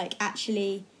kids. Like,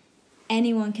 actually,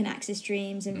 anyone can access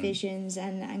dreams and visions,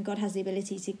 and God has the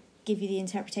ability to give you the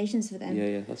interpretations for them.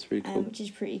 Yeah, that's really cool. Which is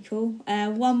pretty cool.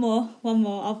 One more,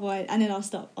 otherwise, and then I'll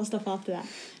stop after that.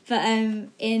 But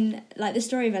in like the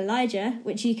story of Elijah,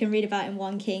 which you can read about in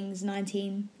 1 Kings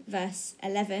 19 verse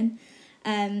 11,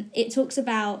 it talks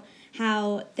about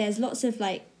how there's lots of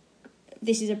like,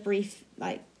 this is a brief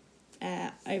like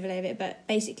overlay of it, but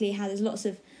basically how there's lots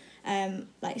of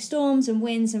like storms and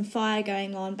winds and fire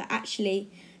going on, but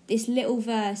actually this little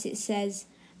verse, it says,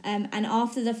 and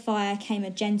after the fire came a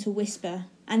gentle whisper,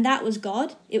 and that was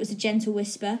God. It was a gentle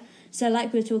whisper. So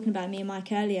like we were talking about, me and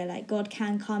Mike earlier, like God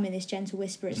can come in this gentle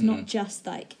whisper. It's not just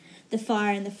like the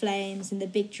fire and the flames and the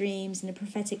big dreams and the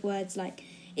prophetic words. Like,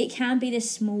 it can be this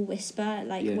small whisper,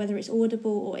 like whether it's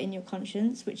audible or in your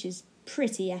conscience, which is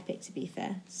pretty epic, to be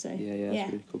fair. So That's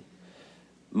really cool.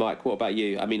 Mike, what about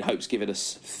you? I mean, Hope's given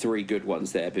us 3 good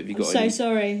ones there, but have you got I'm so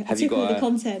sorry. I took all the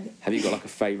content. Have you got like a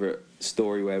favourite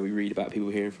story where we read about people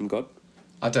hearing from God?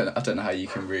 I don't know how you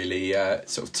can really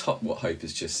sort of top what Hope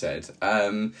has just said.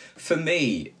 For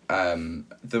me,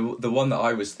 the one that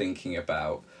I was thinking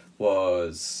about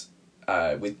was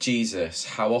with Jesus,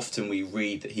 how often we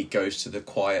read that he goes to the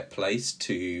quiet place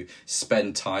to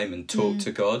spend time and talk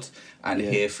to God and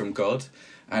hear from God.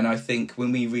 And I think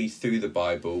when we read through the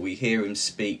Bible, we hear him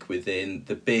speak within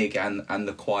the big and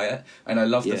the quiet. And I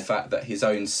love the fact that his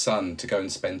own son, to go and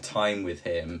spend time with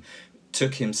him,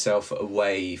 took himself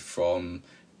away from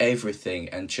everything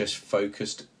and just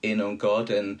focused in on God.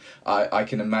 And I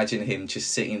can imagine him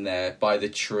just sitting there by the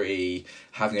tree,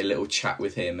 having a little chat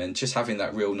with him and just having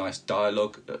that real nice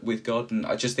dialogue with God. And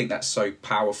I just think that's so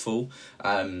powerful.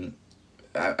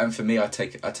 And for me, I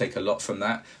take a lot from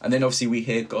that. And then obviously we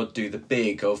hear God do the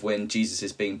big of when Jesus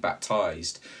is being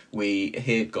baptized. We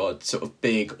hear God sort of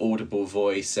big audible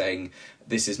voice saying,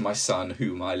 "This is my son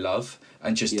whom I love,"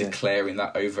 and just declaring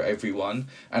that over everyone.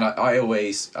 And I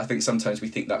think sometimes we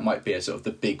think that might be a sort of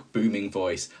the big booming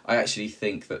voice. I actually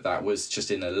think that was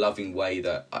just in a loving way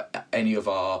that any of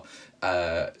our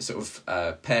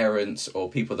parents or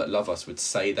people that love us would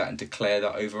say that and declare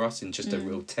that over us in just a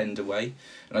real tender way.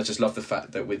 And I just love the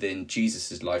fact that within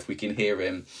Jesus's life we can hear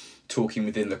him talking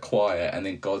within the quiet and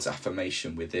then God's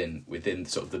affirmation within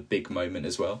sort of the big moment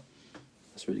as well.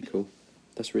 That's really cool.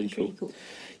 That's really cool.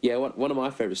 Yeah, one of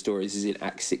my favourite stories is in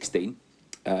Acts 16.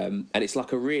 And it's like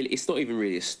it's not even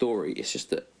really a story. It's just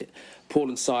that Paul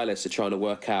and Silas are trying to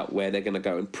work out where they're going to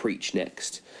go and preach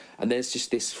next. And there's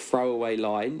just this throwaway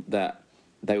line that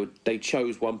they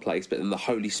chose one place, but then the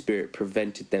Holy Spirit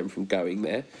prevented them from going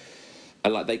there.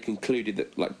 And like they concluded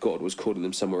that like God was calling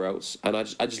them somewhere else. And I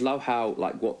just love how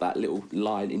like what that little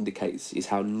line indicates is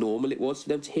how normal it was for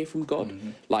them to hear from God,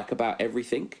 like about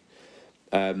everything.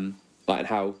 Like and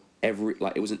how it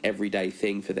was an everyday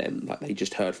thing for them. Like they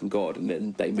just heard from God and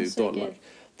then they moved on. Good. Like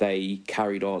they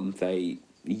carried on. They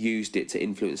used it to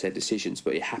influence their decisions,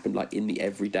 but it happened like in the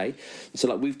everyday. So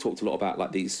like we've talked a lot about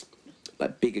like these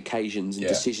like big occasions and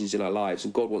decisions in our lives,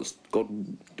 and God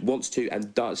wants to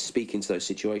and does speak into those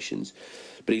situations.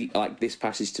 But he, like this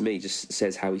passage to me just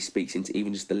says how he speaks into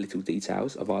even just the little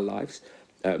details of our lives,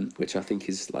 which I think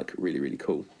is like really, really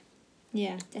cool.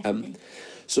 Yeah, definitely.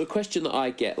 So a question that I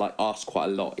get like asked quite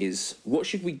a lot is, what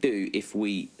should we do if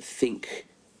we think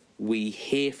we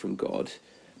hear from God,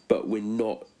 but we're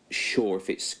not sure if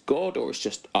it's God or it's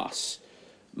just us?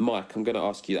 Mike, I'm going to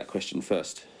ask you that question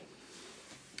first.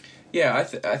 Yeah,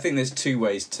 I think there's 2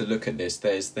 ways to look at this.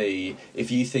 There's if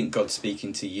you think God's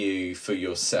speaking to you for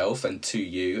yourself and to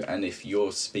you, and if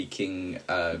you're speaking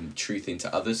truth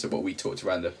into others, so what we talked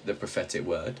around the prophetic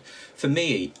word. For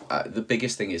me, the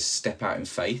biggest thing is step out in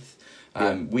faith.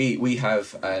 We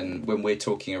have, and when we're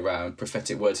talking around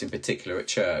prophetic words in particular at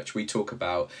church, we talk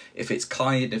about if it's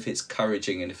kind, if it's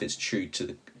encouraging, and if it's true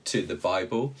to the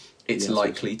Bible, it's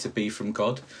likely to be from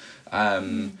God.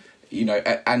 You know,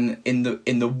 and in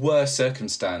the worst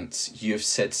circumstance, you've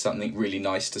said something really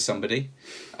nice to somebody,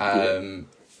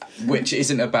 which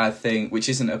isn't a bad thing. Which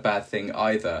isn't a bad thing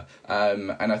either.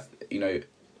 And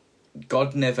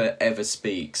God never ever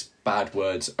speaks bad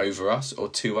words over us or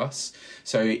to us.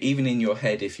 So even in your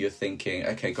head, if you're thinking,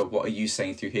 okay, God, what are you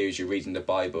saying through here as you're reading the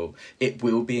Bible? It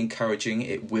will be encouraging.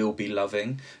 It will be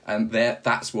loving, and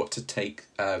that's what to take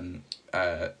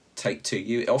to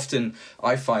you. Often,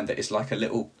 I find that it's like a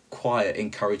little quiet,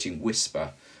 encouraging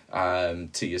whisper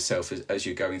to yourself as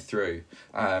you're going through.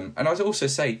 And I'd also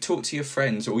say, talk to your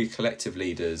friends or your collective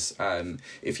leaders.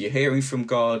 If you're hearing from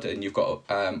God and you've got,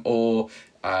 or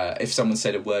if someone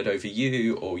said a word over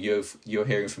you, or you're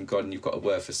hearing from God and you've got a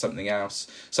word for something else,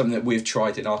 something that we've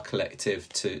tried in our collective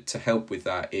to help with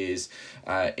that is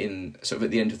in sort of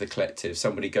at the end of the collective,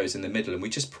 somebody goes in the middle and we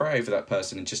just pray over that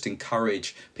person and just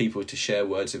encourage people to share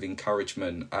words of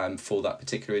encouragement for that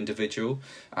particular individual.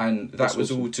 And that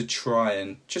was awesome. All to try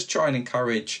and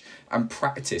encourage and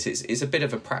practice. It's a bit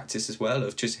of a practice as well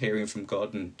of just hearing from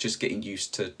God and just getting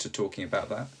used to talking about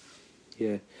that.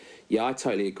 Yeah, I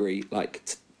totally agree.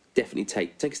 Like, definitely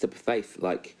take a step of faith.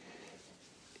 Like,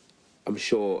 I'm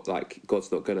sure, like,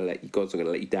 God's not gonna let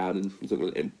you down, and He's not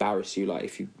gonna embarrass you, like,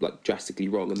 if you like drastically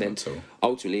wrong. And then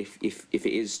ultimately, if it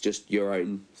is just your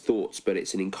own thoughts, but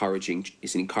it's encouraging,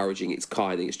 it's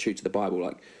kind, and it's true to the Bible.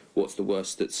 Like, what's the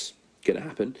worst that's gonna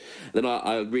happen? And then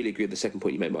I really agree with the second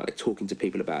point you made, Mike. Like, talking to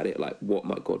people about it, like, what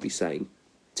might God be saying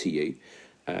to you,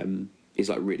 is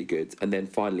like really good. And then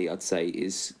finally, I'd say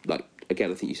is like,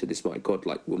 again, I think you said this, Mike, God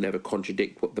like will never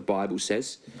contradict what the Bible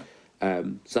says.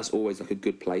 So that's always like a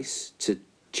good place to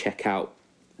check out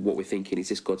what we're thinking. Is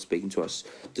this God speaking to us?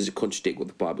 Does it contradict what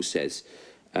the Bible says?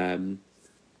 And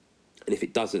if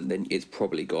it doesn't, then it's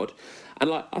probably God. And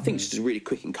like, I think just a really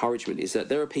quick encouragement is that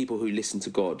there are people who listen to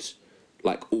God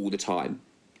like all the time,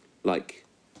 like,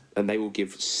 and they will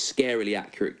give scarily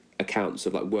accurate accounts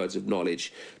of like words of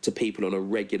knowledge to people on a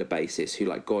regular basis who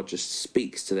like God just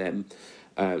speaks to them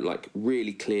like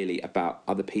really clearly about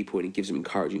other people, and He gives them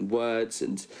encouraging words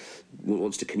and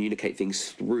wants to communicate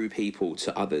things through people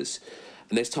to others.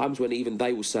 And there's times when even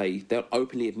they'll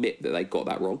openly admit that they got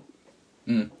that wrong.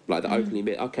 Like they openly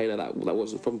admit, okay, no, that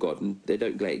wasn't from God, and they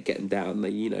don't let it get them down.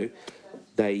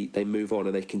 They move on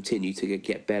and they continue to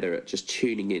get better at just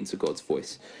tuning into God's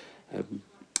voice.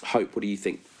 Hope, what do you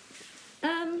think?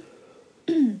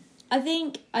 I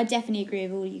think I definitely agree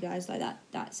with all you guys. Like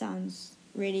that sounds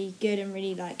really good and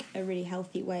really like a really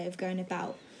healthy way of going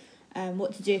about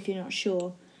what to do if you're not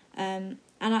sure. And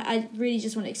I really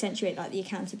just want to accentuate like the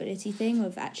accountability thing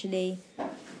of actually,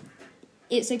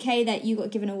 it's okay that you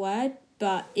got given a word,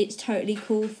 but it's totally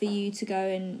cool for you to go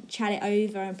and chat it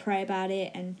over and pray about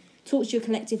it and talk to your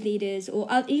collective leaders or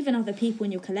even other people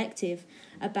in your collective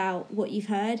about what you've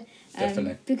heard.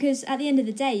 Definitely. Because at the end of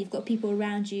the day, you've got people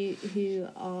around you who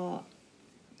are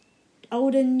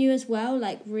older than you as well,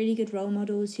 like really good role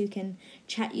models who can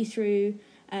chat you through,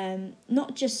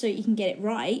 not just so you can get it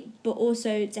right, but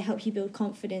also to help you build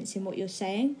confidence in what you're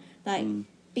saying. Like,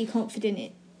 be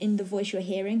confident in the voice you're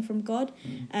hearing from God.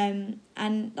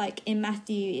 And like in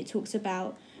Matthew, it talks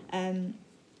about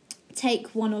take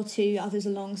one or two others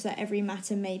along so that every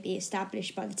matter may be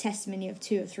established by the testimony of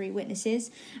 2 or 3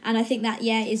 witnesses. And I think that,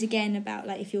 is again about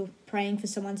like if you're praying for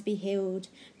someone to be healed,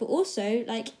 but also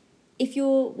like if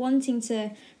you're wanting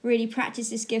to really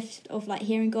practice this gift of like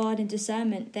hearing God and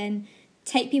discernment, then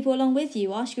take people along with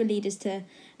you. Ask your leaders to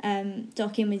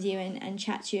dock in with you and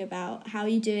chat to you about how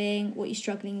you're doing, what you're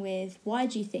struggling with, why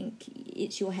do you think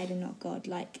it's your head and not God?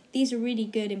 Like, these are really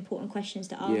good, important questions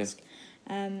to ask.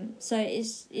 So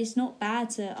it's not bad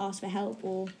to ask for help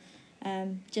or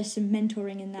just some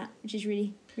mentoring in that, which is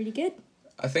really, really good.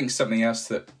 I think something else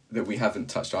that we haven't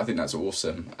touched on, I think that's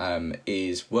awesome,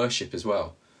 is worship as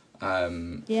well.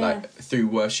 Like through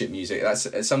worship music,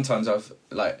 that's sometimes I've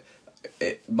like,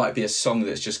 it might be a song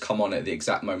that's just come on at the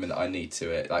exact moment that I need to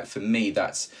it. Like for me,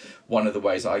 that's one of the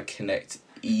ways I connect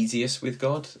easiest with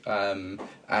God.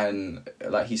 And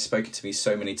like He's spoken to me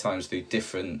so many times through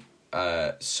different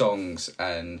songs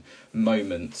and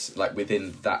moments like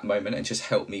within that moment, and just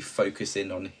help me focus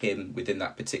in on Him within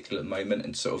that particular moment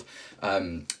and sort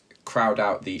of crowd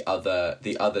out the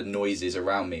other noises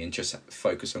around me and just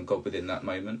focus on God within that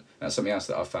moment. That's something else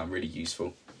that I've found really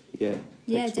useful. Thanks,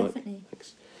 definitely.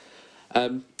 Thanks.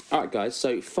 All right, guys,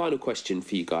 so final question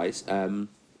for you guys, and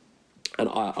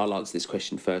I'll answer this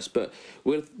question first, but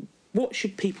what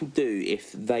should people do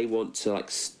if they want to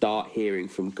like start hearing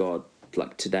from God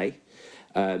like today?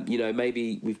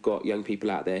 Maybe we've got young people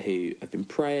out there who have been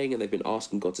praying and they've been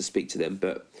asking God to speak to them,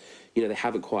 but they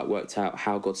haven't quite worked out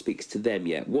how God speaks to them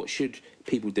yet. What should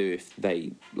people do if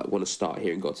they like want to start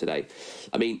hearing God today?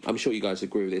 I mean, I'm sure you guys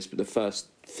agree with this, but the first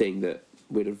thing that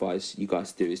we'd advise you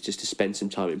guys to do is just to spend some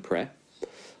time in prayer.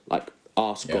 Like,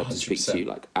 ask God 100%. To speak to you,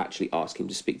 like actually ask Him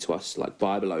to speak to us, like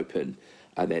Bible open,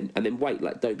 and then wait.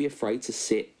 Like, don't be afraid to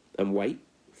sit and wait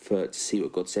to see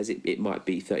what God says. It might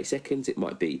be 30 seconds, it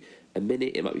might be a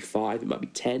minute, it might be 5, it might be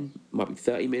 10, it might be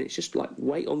 30 minutes. Just like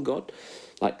wait on God,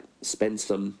 like spend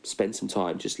some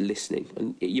time just listening.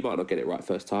 And you might not get it right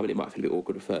first time, and it might feel a bit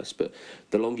awkward at first, but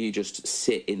the longer you just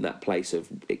sit in that place of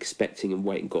expecting and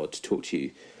waiting God to talk to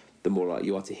you, the more likely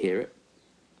you are to hear it.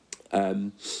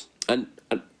 And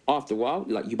after a while,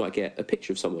 like, you might get a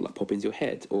picture of someone like pop into your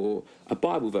head, or a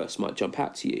Bible verse might jump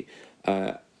out to you,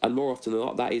 and more often than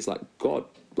not, that is like God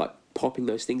like popping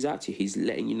those things out to you. He's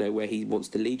letting you know where he wants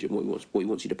to lead you and what he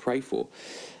wants you to pray for.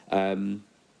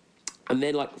 And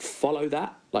then, like, follow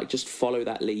that. Like, just follow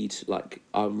that lead. Like,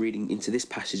 I'm reading into this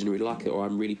passage and really like it, or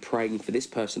I'm really praying for this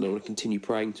person, and I want to continue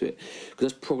praying to it.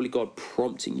 Because that's probably God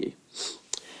prompting you.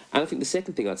 And I think the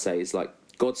second thing I'd say is, like,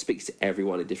 God speaks to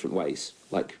everyone in different ways.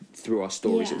 Like, through our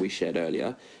stories that we shared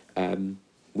earlier,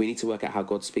 we need to work out how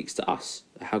God speaks to us,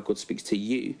 how God speaks to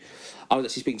you. I was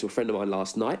actually speaking to a friend of mine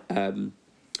last night, and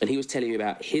he was telling me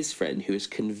about his friend who was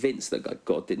convinced that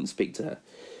God didn't speak to her.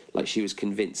 Like, she was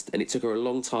convinced, and it took her a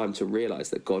long time to realise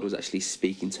that God was actually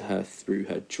speaking to her through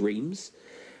her dreams.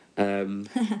 And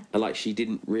like, she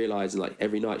didn't realise, and like,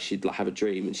 every night she'd like have a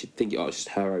dream and she'd think, oh, it's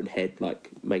just her own head like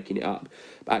making it up,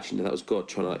 but actually no, that was God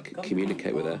trying to like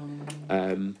communicate with her.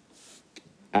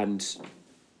 And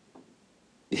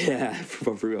yeah,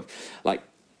 for real, like,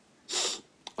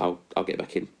 I'll get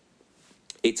back in.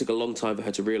 It took a long time for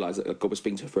her to realise that God was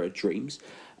speaking to her for her dreams,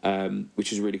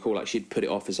 which was really cool. Like, she'd put it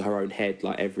off as her own head,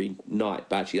 like, every night,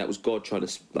 but actually that was God trying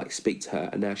to like speak to her.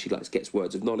 And now she like gets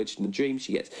words of knowledge in the dreams.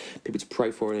 She gets people to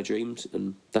pray for in her dreams,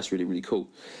 and that's really, really cool.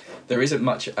 There isn't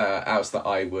much else that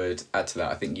I would add to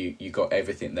that. I think you got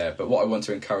everything there. But what I want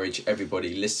to encourage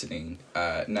everybody listening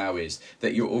now is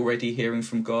that you're already hearing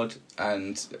from God,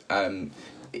 and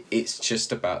it's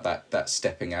just about that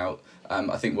stepping out.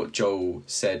 I think what Joel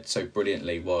said so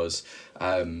brilliantly was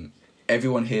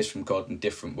everyone hears from God in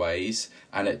different ways,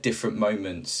 and at different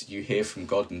moments you hear from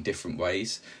God in different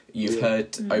ways. You've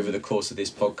heard over the course of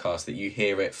this podcast that you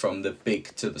hear it from the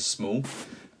big to the small,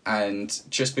 and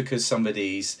just because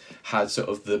somebody's had sort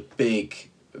of the big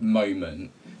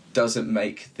moment doesn't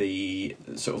make the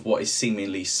sort of what is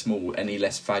seemingly small any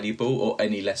less valuable or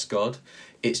any less God.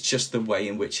 It's just the way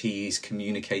in which he's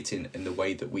communicating in the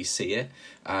way that we see it.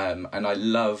 And I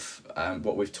love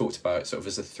what we've talked about sort of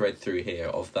as a thread through here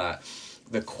of that,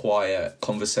 the quiet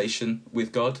conversation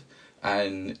with God,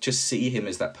 and just see him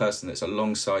as that person that's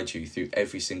alongside you through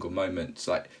every single moment. It's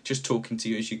like just talking to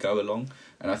you as you go along.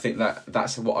 And I think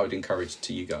that's what I would encourage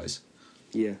to you guys.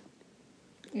 Yeah.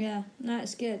 Yeah, no,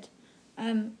 it's good.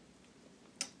 I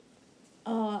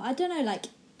don't know, like,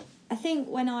 I think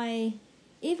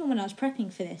even when I was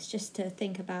prepping for this, just to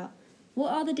think about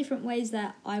what are the different ways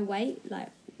that I wait, like,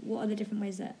 what are the different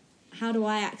ways how do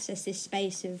I access this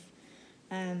space of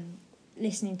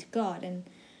listening to God? And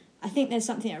I think there's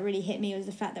something that really hit me was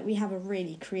the fact that we have a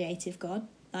really creative God.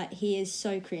 Like, he is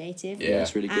so creative. Yeah,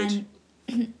 that's really good.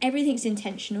 And everything's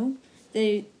intentional.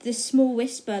 The small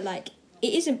whisper, like,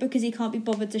 it isn't because he can't be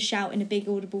bothered to shout in a big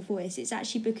audible voice. It's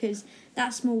actually because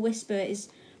that small whisper is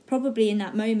probably in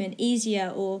that moment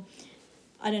easier, or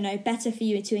I don't know, better for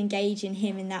you to engage in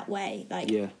him in that way.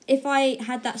 Like, if I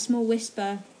had that small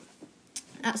whisper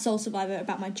at Soul Survivor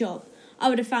about my job, I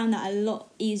would have found that a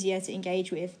lot easier to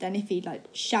engage with than if he like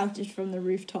shouted from the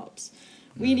rooftops,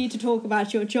 "We need to talk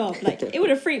about your job." Like, it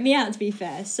would have freaked me out, to be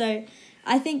fair. So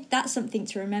I think that's something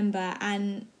to remember.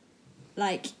 And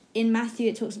like in Matthew,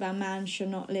 it talks about man shall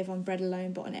not live on bread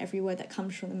alone, but on every word that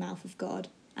comes from the mouth of God.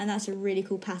 And that's a really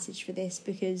cool passage for this,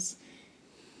 because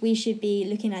we should be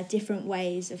looking at different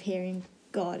ways of hearing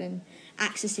God and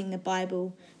accessing the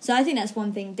Bible. So I think that's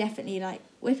one thing, definitely, like,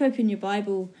 whip open your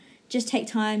Bible, just take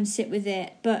time, sit with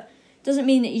it. But doesn't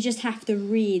mean that you just have to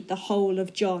read the whole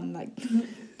of John,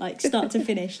 like start to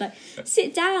finish. Like,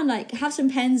 sit down, like, have some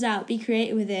pens out, be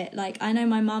creative with it. Like, I know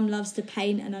my mum loves to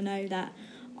paint, and I know that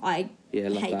I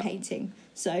hate painting.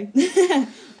 So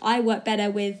I work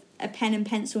better with a pen and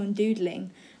pencil and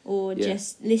doodling, or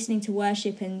just listening to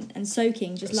worship and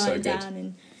soaking, just That's lying so down.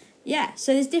 And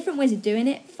so there's different ways of doing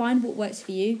it. Find what works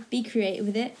for you, be creative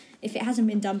with it. If it hasn't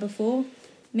been done before,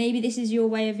 maybe this is your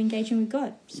way of engaging with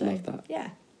God. So love that.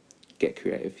 Yeah, Get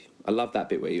creative. I love that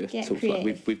bit where you talk about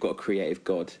we've got a creative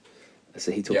God,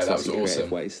 so he talks to us in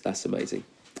creative ways. That's amazing.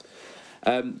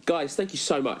 Guys, thank you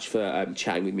so much for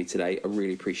chatting with me today. I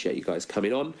really appreciate you guys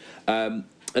coming on. And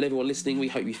everyone listening, we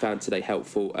hope you found today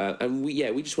helpful. And we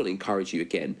just want to encourage you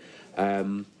again.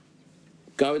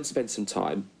 Go and spend some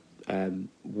time.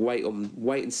 Wait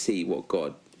and see what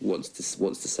God wants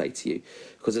to say to you.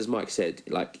 Because as Mike said,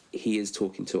 like, he is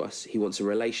talking to us. He wants a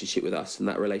relationship with us, and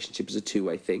that relationship is a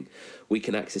two-way thing. We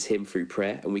can access him through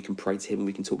prayer, and we can pray to him, and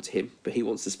we can talk to him. But he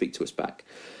wants to speak to us back.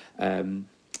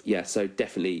 So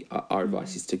definitely our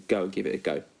advice is to go and give it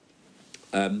a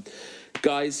go.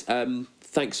 Guys,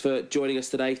 thanks for joining us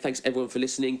today. Thanks everyone for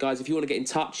listening. Guys, if you want to get in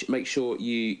touch, make sure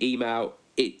you email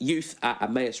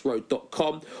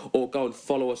youth@emmausroad.com, or go and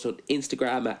follow us on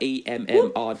Instagram at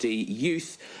EMMRD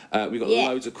Youth. We've got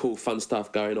loads of cool, fun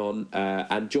stuff going on.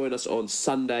 And join us on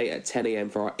Sunday at 10 a.m.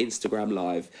 for our Instagram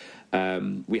Live.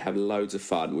 We have loads of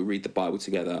fun. We read the Bible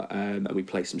together, and we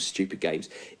play some stupid games.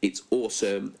 It's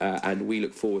awesome, and we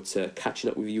look forward to catching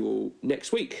up with you all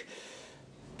next week.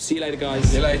 See you later, guys.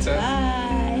 See you later.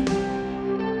 Bye.